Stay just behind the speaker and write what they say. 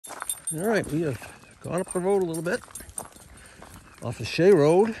All right, we have gone up the road a little bit off of Shea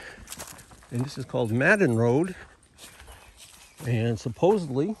Road, and this is called Madden Road. And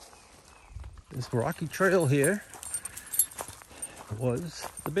supposedly, this rocky trail here was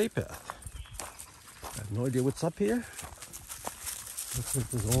the Bay Path. I have no idea what's up here. Looks like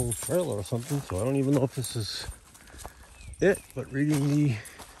there's an old trailer or something, so I don't even know if this is it. But reading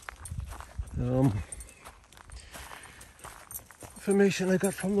the information I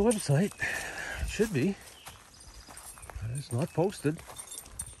got from the website, it should be. It's not posted.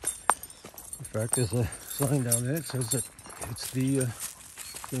 In fact, there's a sign down there that says that it's the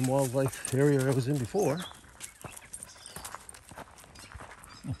same wildlife area I was in before.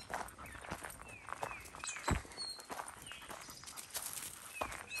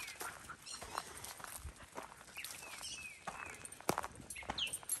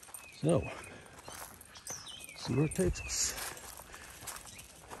 So, see where it takes us.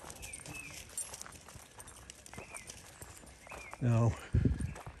 Now,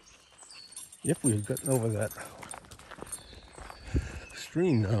 if we had gotten over that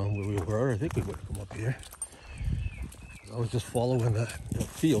stream down where we were, I think we would have come up here. I was just following the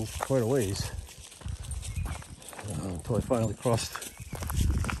field for quite a ways until I finally crossed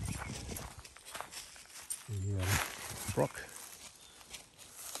the brook.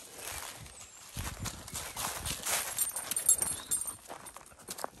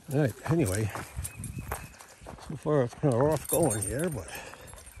 All right, anyway, so far it's kind of rough going here, but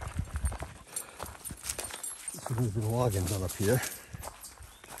we've been logging done up here.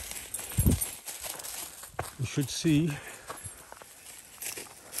 You should see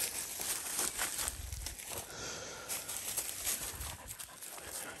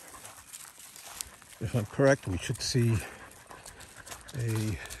if I'm correct, we should see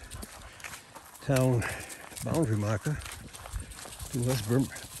a town boundary marker to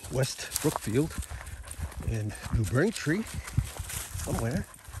West Brookfield and New Braintree somewhere.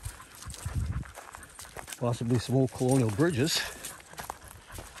 Possibly some old colonial bridges.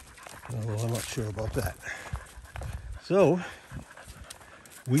 Although I'm not sure about that. So,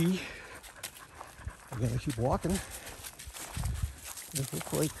 we are going to keep walking. It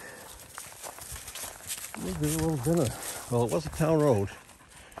looks like maybe a little dinner. Well, it was a town road.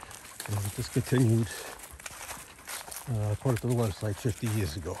 And it discontinued, according to the website, 50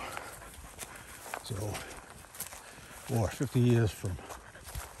 years ago. So, or 50 years from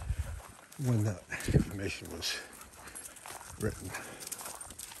when that information was written.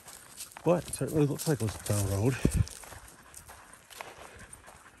 But it certainly looks like it was a town road. I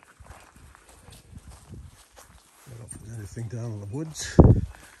don't know if there's anything down in the woods.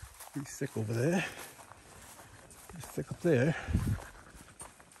 Pretty thick over there. Pretty thick up there.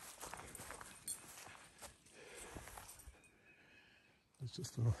 It's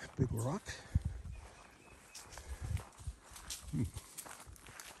just a big rock.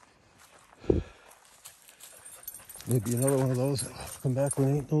 Maybe another one of those that'll come back when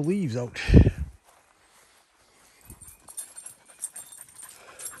there ain't no leaves out.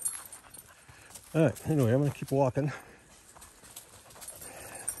 Alright, anyway, I'm going to keep walking.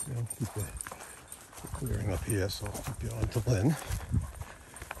 I'll keep the clearing up here, so I'll keep you on to Lynn.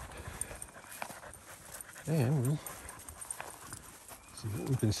 And we'll see what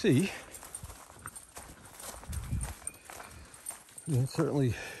we can see. And it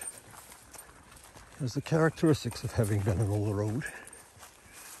certainly has the characteristics of having been an older road,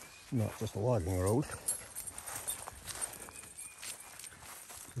 not just a logging road.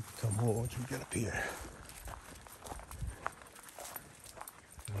 You can tell more once we get up here.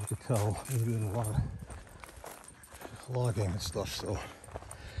 And you can tell there's been a lot of logging and stuff. So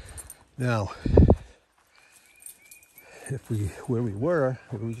now, where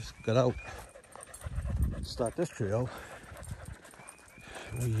we just got out to start this trail,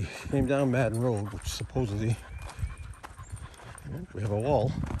 we came down Madden Road, which supposedly, we have a wall.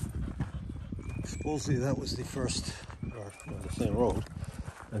 Supposedly that was the first, or the same road,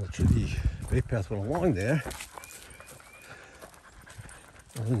 and the Bay Path went along there.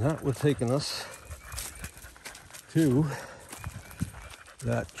 And that would have taken us to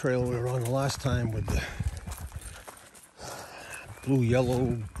that trail we were on the last time with the blue,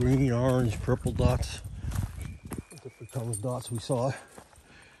 yellow, green, orange, purple dots, different colored dots we saw.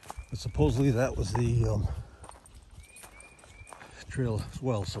 But supposedly that was the trail as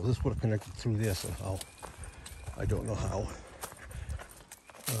well, so this would have connected through there somehow. I don't know how.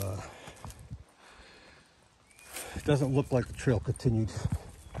 It doesn't look like the trail continued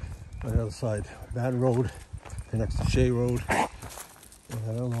on the other side. Madden Road connects to Shea Road. And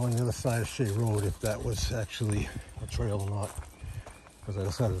I don't know on the other side of Shea Road if that was actually a trail or not. because I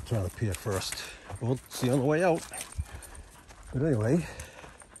decided to turn up here first. We'll see on the way out. But anyway,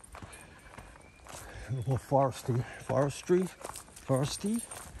 a little foresty,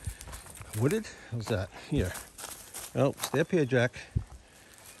 wooded. How's that? Here. Oh, stay up here, Jack.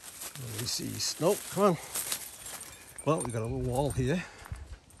 Let me see. Nope, come on. Well, we got a little wall here.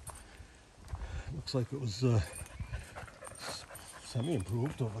 Looks like it was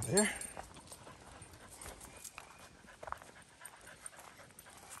semi-improved over there.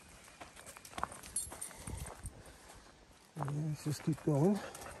 Let's just keep going.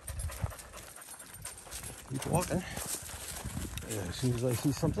 Keep walking. And as soon as I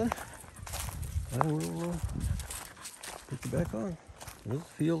see something, I will put you back on. There's a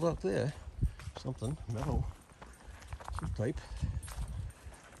field out there. Something, metal, some type.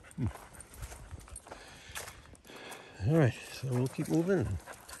 All right, so we'll keep moving and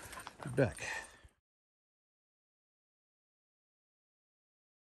be back.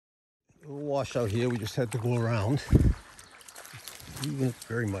 A little washout here. We just had to go around. Even it's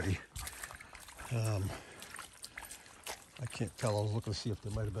very muddy. I can't tell. I was looking to see if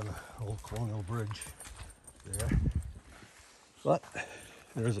there might have been an old colonial bridge there. But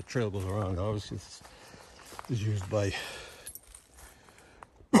there is a trail that goes around. Obviously, this is used by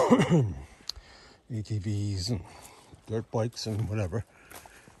ATVs and dirt bikes and whatever.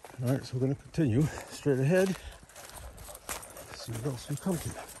 All right, so we're going to continue straight ahead. See what else we come to.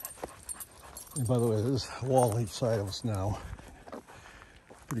 And by the way, there's a wall on each side of us now.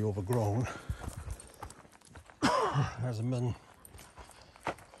 Pretty overgrown. Hasn't been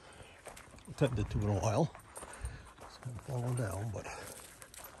attended to in a while. It's kind of fallen down, but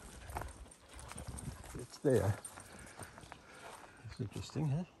it's there. It's interesting,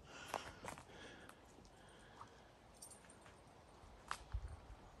 huh?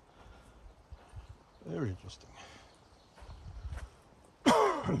 Very interesting.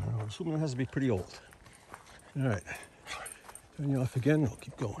 I'm assuming it has to be pretty old. All right. Turn you off again. I'll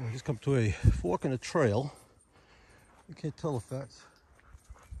keep going. I just come to a fork in a trail. You can't tell if that's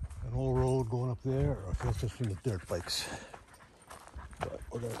an old road going up there or if it's just from the dirt bikes. But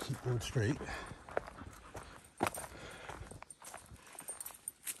we're going to keep going straight.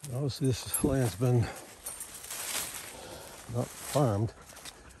 Obviously, this land's been not farmed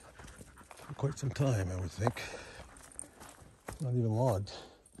for quite some time, I would think. Not even logged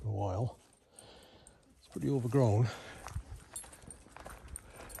for a while. It's pretty overgrown.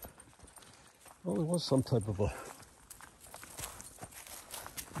 Well, there was some type of a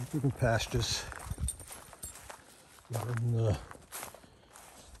different pastures. And, I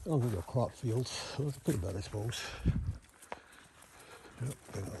don't think they're crop fields. So it's pretty bad, I suppose. Yep,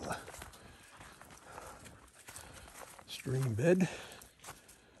 been on a stream bed.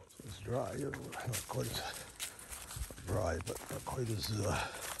 So it's dry. Not quite as dry, but not quite as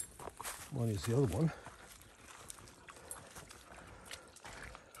muddy as the other one.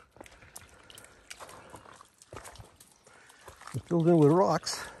 It's filled in with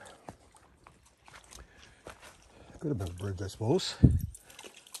rocks. Could have been a bridge, I suppose.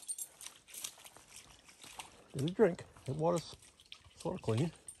 Get a drink. The water's sort of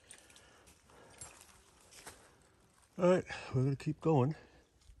clean. All right, we're going to keep going.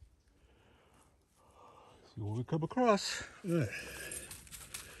 See what we come across. All right.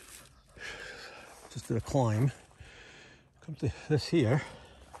 Just did a climb. Come to this here.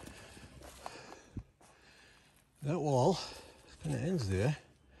 That wall kind of ends there.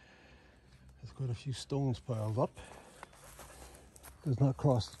 It's got a few stones piled up. Does not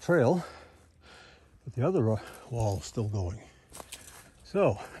cross the trail, but the other wall is still going.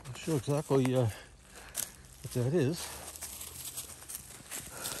 So, I'm not sure exactly what that is.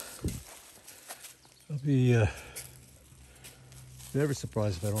 I'll be very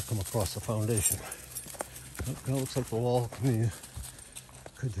surprised if I don't come across the foundation. It kind of looks like the wall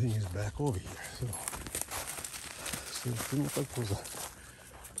continues back over here. So it didn't look like there was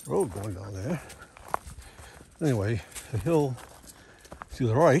a road going down there. Anyway, the hill to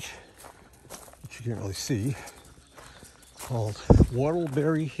the right, which you can't really see, it's called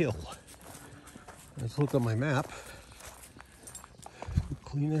Whortleberry Hill. Let's look at my map. How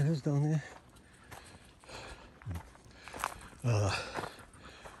clean that is down there.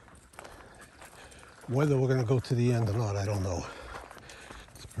 Whether we're going to go to the end or not, I don't know.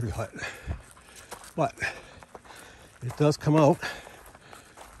 It's pretty hot. But it does come out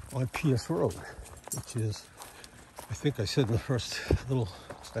on Pierce Road, which is, I think I said in the first little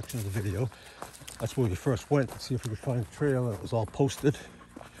section of the video, that's where we first went to see if we could find a trail, and it was all posted.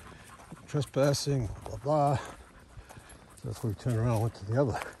 Trespassing, blah, blah. So that's where we turned around and went to the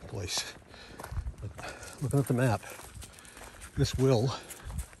other place. But looking at the map, this will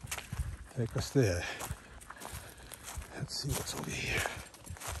take us there. Let's see what's over here.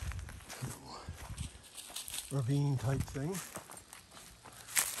 Ravine type thing.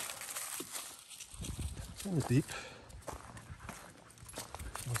 It's kind of deep.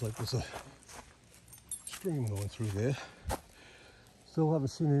 Looks like there's a stream going through there. Still haven't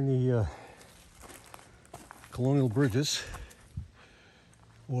seen any colonial bridges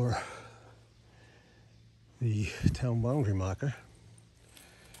or the town boundary marker.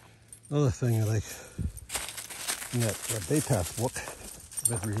 Another thing I like in that Baypath book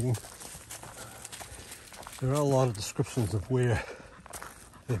I've been reading, there are a lot of descriptions of where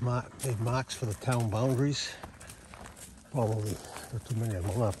they've made marks for the town boundaries. Probably there are too many of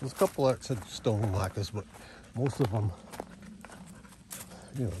them left. There's a couple that said stone markers, but most of them,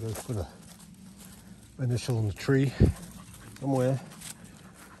 you know, they put a initial in the tree somewhere.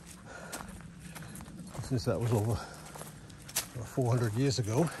 Since that was over 400 years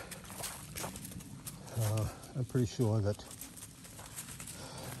ago, I'm pretty sure that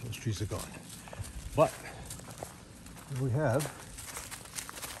those trees are gone. But here we have,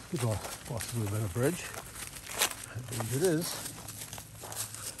 could have possibly been a bridge. I believe it is.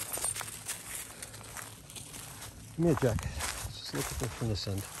 Come here, Jack. Let's just look at this from this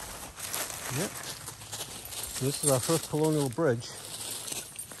end. Yep. So this is our first colonial bridge.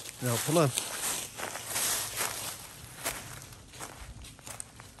 Now, come on.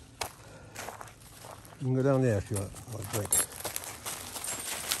 You can go down there if you want a drink.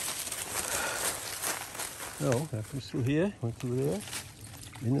 No, that comes through here, went through there,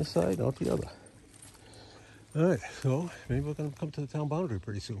 in this side, out the other. All right, so maybe we're going to come to the town boundary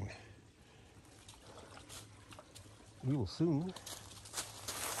pretty soon. We will soon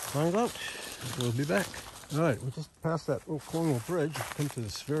find out. We'll be back. All right, we just passed that little colonial bridge. Come to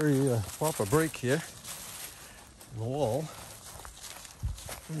this very proper break here in the wall.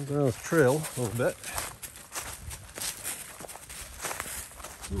 Going down this trail a little bit.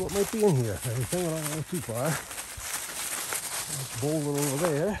 See what might be in here. Anything? I don't want to go too far. This boulder over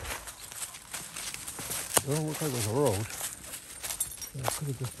there. It doesn't look like there's a road. It could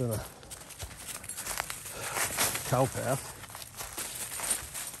have just been a cow path.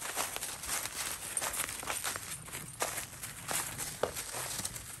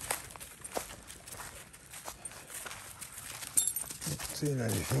 Not seeing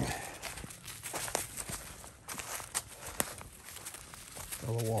anything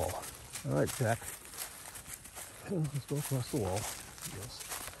on the wall. All right, Jack. Let's go across the wall. Yes.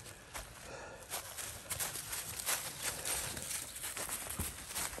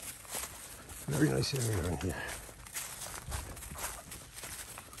 Very nice area in here.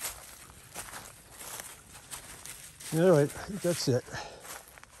 All right, I think that's it.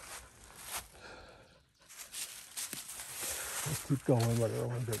 Let's keep going, but I don't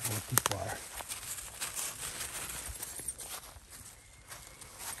want to go too far.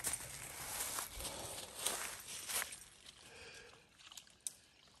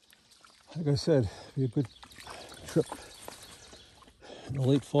 Like I said, it'd be a good trip in the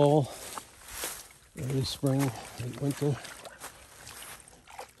late fall, early spring, late winter.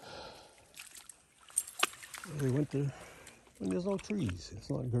 Early winter, when there's no trees, it's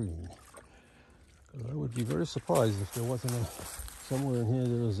not green. I would be very surprised if there wasn't somewhere in here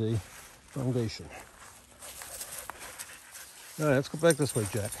there was a foundation. All right, let's go back this way,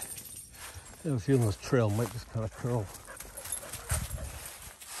 Jack. I have a feeling this trail might just kind of curl.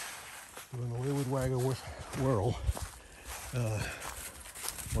 Doing the wayward wagger whirl.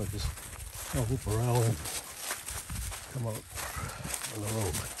 Might just loop around and come out on the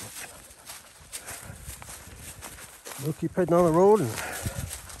road. We'll keep heading on the road and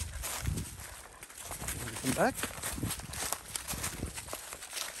come back.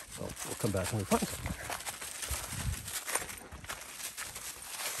 Well, we'll come back when we find something.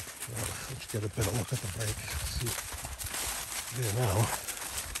 Let's get a better look at the break. See it there now.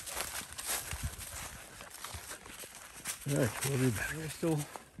 All right, we're still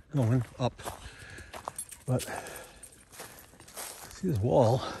going up, but see this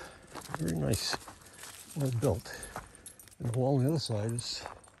wall, very nice, well built, and the wall on the other side is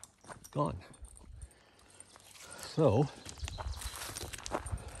gone. So,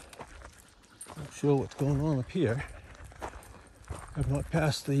 not sure what's going on up here. I've not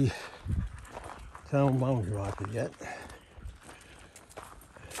passed the town boundary marker yet.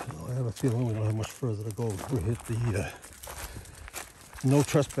 I have a feeling we don't have much further to go. We hit the no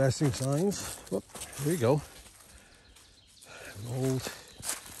trespassing signs. Whoop, there you go. An old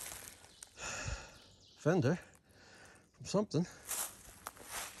fender from something.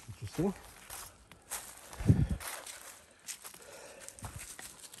 Interesting.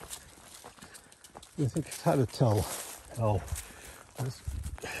 I think it's hard to tell how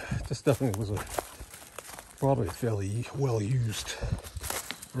this definitely was probably a fairly well used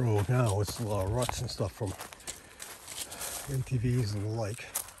road. Now it's a lot of ruts and stuff from ATVs and the like,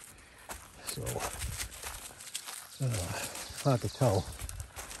 so hard to tell.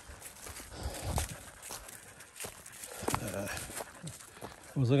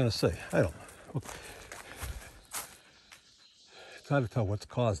 What was I going to say? I don't know. It's hard to tell what's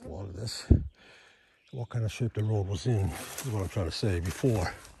caused a lot of this. What kind of shape the road was in is what I'm trying to say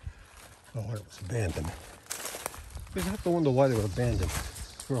before. When it was abandoned. Because I have to wonder why they would abandon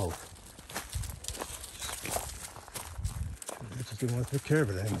this road. They just didn't want to take care of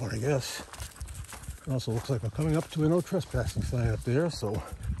it anymore, I guess. It also looks like we're coming up to a no trespassing sign up there, so.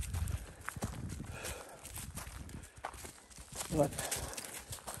 But,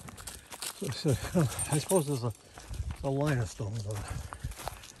 so I suppose there's a line of stones on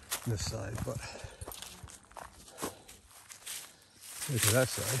this side, but maybe that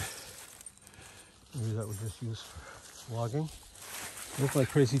side. Maybe that was just used for logging. Looks like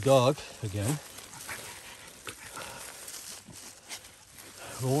Crazy Dog again.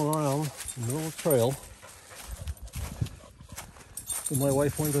 Rolling around in the middle of the trail. And my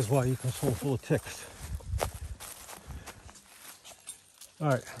wife wonders why he comes home full of ticks.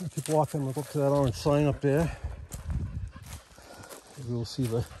 Alright, I'll keep walking. We'll go up to that orange sign up there. Maybe we'll see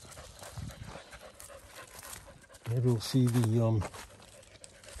the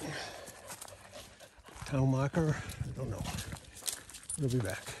town marker. I don't know. We'll be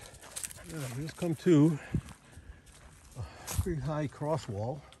back. Yeah, we just come to a pretty high cross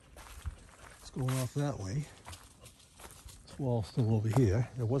wall. It's going off that way. This wall's still over here.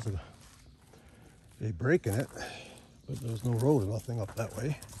 There was a break in it, but there was no road or nothing up that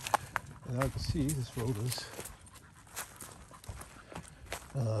way. And I can see this road is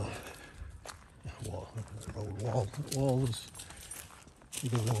wall is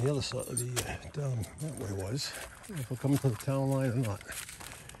bigger than the other side of the down that way was. I don't know if we're coming to the town line or not.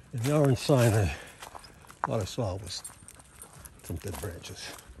 And the orange sign, what I saw was some dead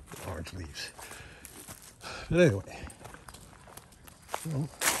branches, orange leaves. But anyway, I'm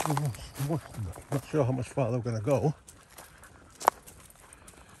not sure how much farther we're going to go.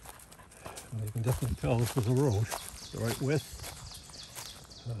 But you can definitely tell this was a road, the right width.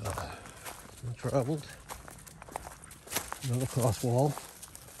 Traveled. Another cross wall.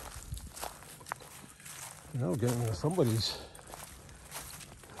 Now getting into somebody's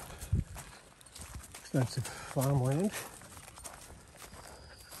extensive farmland.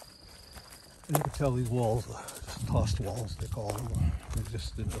 And you can tell these walls are just tossed walls, they call them. They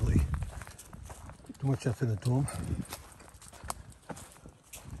just didn't really put too much effort into them.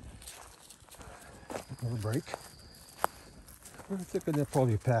 Another break. I'm thinking they're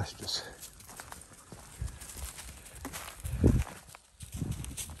probably pastures. I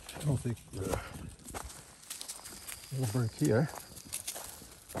don't think little break here.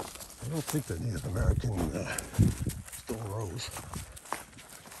 I don't think they're Native American stone rows.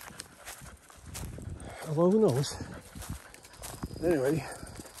 Although who knows? Anyway,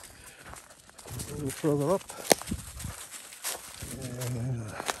 a little further up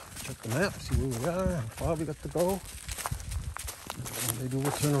and check the map, see where we are, how far we got to go. And maybe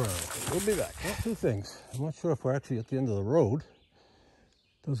we'll turn around. We'll be back. Well, two things. I'm not sure if we're actually at the end of the road.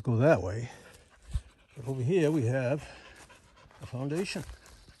 It does go that way. But over here we have a foundation.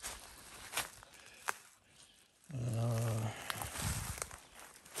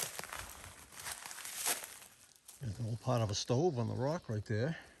 There's an old part of a stove on the rock right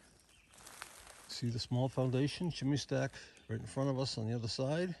there. See the small foundation, chimney stack right in front of us on the other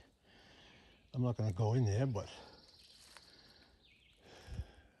side. I'm not going to go in there, but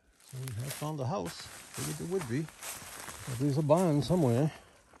we have found a house. Figured there would be. There's a barn somewhere.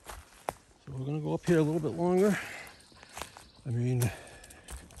 So we're going to go up here a little bit longer. I mean,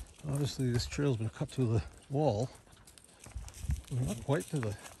 obviously this trail's been cut through the wall. We're not quite to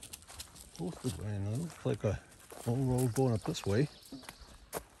the posted land. It looks like a long road going up this way.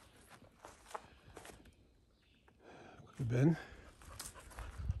 Could have been.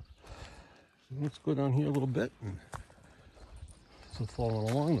 So let's go down here a little bit and so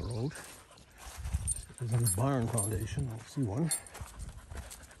following along the road. There's a barn foundation. I see one.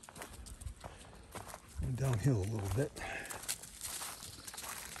 And downhill a little bit.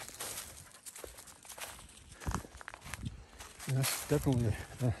 And that's definitely,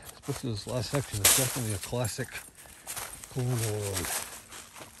 especially this last section, is definitely a classic colonial road.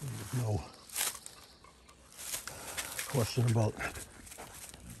 There's no question about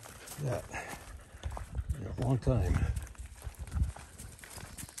that. In a long time.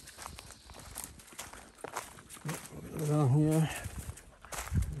 down here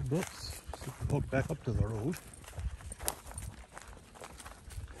a bit. See if we can hook back up to the road.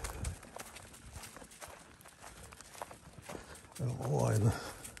 I don't know why the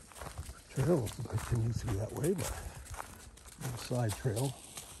trail continues to be that way, but a side trail.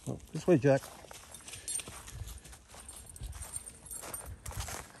 Oh, this way, Jack.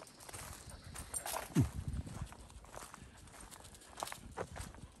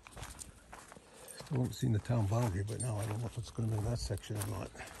 Still haven't seen the town boundary, but now I don't know if it's going to be in that section or not.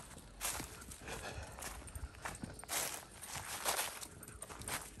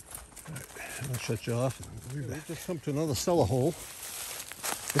 I'm going to shut you off. We've just come to another cellar hole.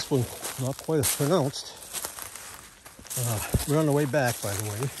 This one not quite as pronounced. We're on the way back, by the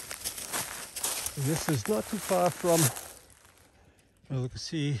way. And this is not too far from, as you can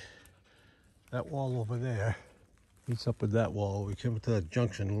see, that wall over there. Meets up with that wall. We came to that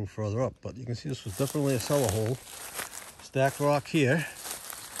junction a little further up, but you can see this was definitely a cellar hole. Stacked rock here.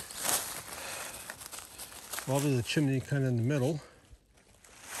 Probably the chimney kind of in the middle.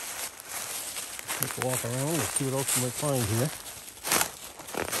 Take a walk around and see what else we might find here.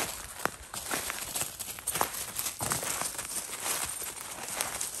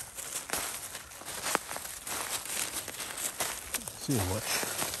 See much.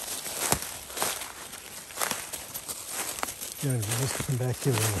 Yeah, it'd be nice to come back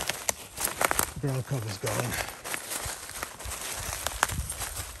here when the ground cover's gone.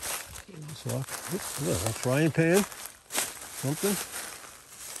 This rock. Oops, look, a frying pan. Something.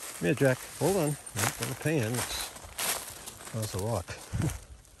 Come here, Jack. Hold on. Not a pan. That's a rock.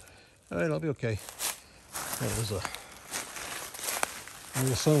 All right, I'll be okay. When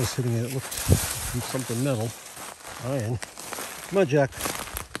the sun was hitting it, it looked like something metal. Iron. Come on, Jack.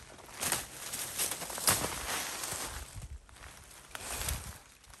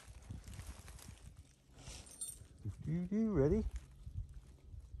 You ready?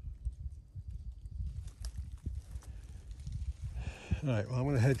 All right, well, I'm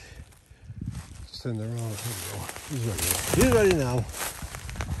going to head send her on. Here we go. He's ready. He's ready now.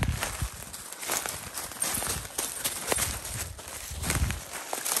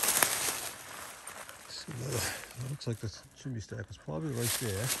 So, looks like the chimney stack is probably right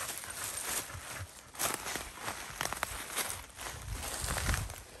there.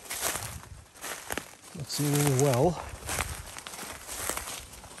 Not seeing any well.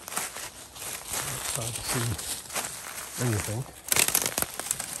 It's hard to see anything.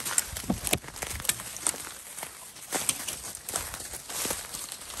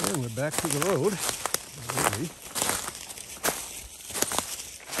 And we're back to the road.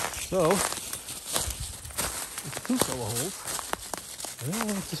 So, it's two cellar holes. I don't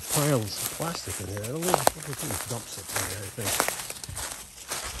know if this pile is plastic in here. I don't know if everything dumps it in there, I think.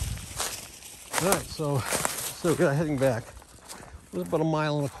 Alright, so we're heading back. It was about 1.25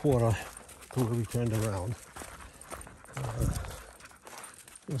 miles to where we turned around.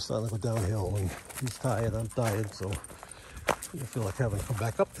 We're starting to go downhill, and he's tired, I'm tired, so I feel like having to come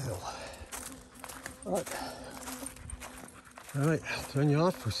back up the hill. All right, I'll turn you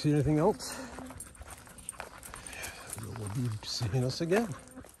off. If we see anything else, you'll be seeing us again.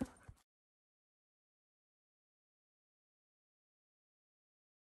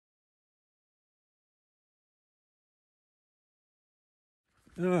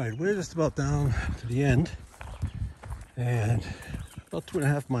 All right, we're just about down to the end, and about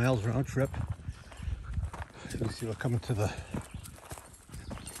 2.5 miles round trip. You see we're coming to the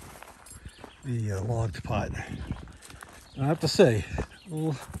logged part. And I have to say,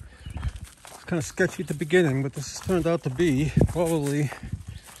 it's kind of sketchy at the beginning, but this has turned out to be probably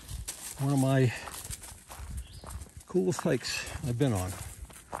one of my coolest hikes I've been on.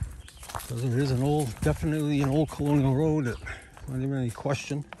 Because it is definitely an old colonial road. That not even any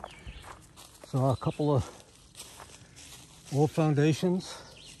question. Saw a couple of old foundations,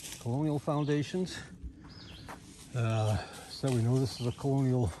 colonial foundations. So we know this is a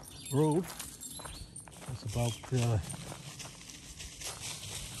colonial road. It's about we're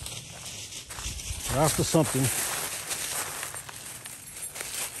after something.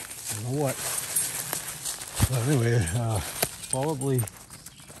 I don't know what. But anyway, probably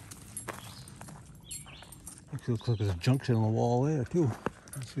actually looks like there's a junction on the wall there too.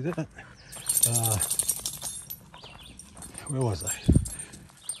 You see that? Where was I?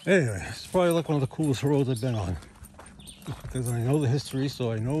 Anyway, it's probably like one of the coolest roads I've been on. Just because I know the history,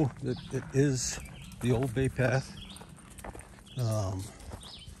 so I know that it is the old Bay Path. And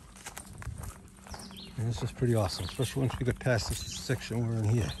it's just pretty awesome, especially once we get past this section we're in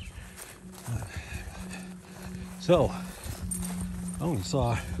here. So, I only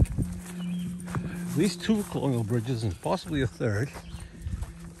saw at least 2 colonial bridges and possibly a third.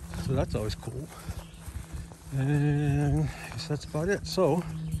 So that's always cool. And I guess that's about it. So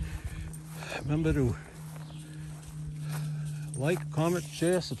remember to like, comment,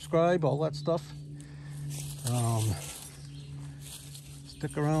 share, subscribe, all that stuff.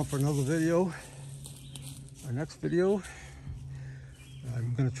 Stick around for another video. Our next video,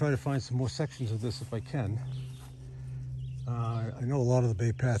 I'm going to try to find some more sections of this if I can. I know a lot of the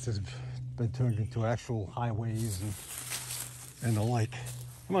Bay Path has been turned into actual highways and the like.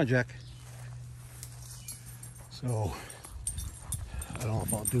 Come on, Jack. So I don't know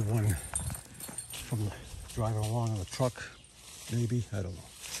if I'll do one from driving along in the truck, maybe, I don't know.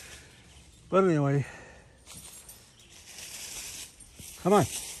 But anyway, come on.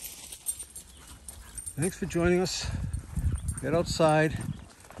 Thanks for joining us. Get outside,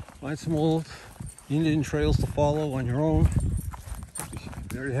 find some old Indian trails to follow on your own.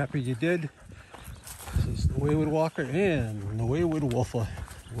 Very happy you did. This is the Wayward Walker and the Wayward Woofer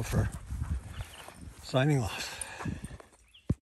signing off.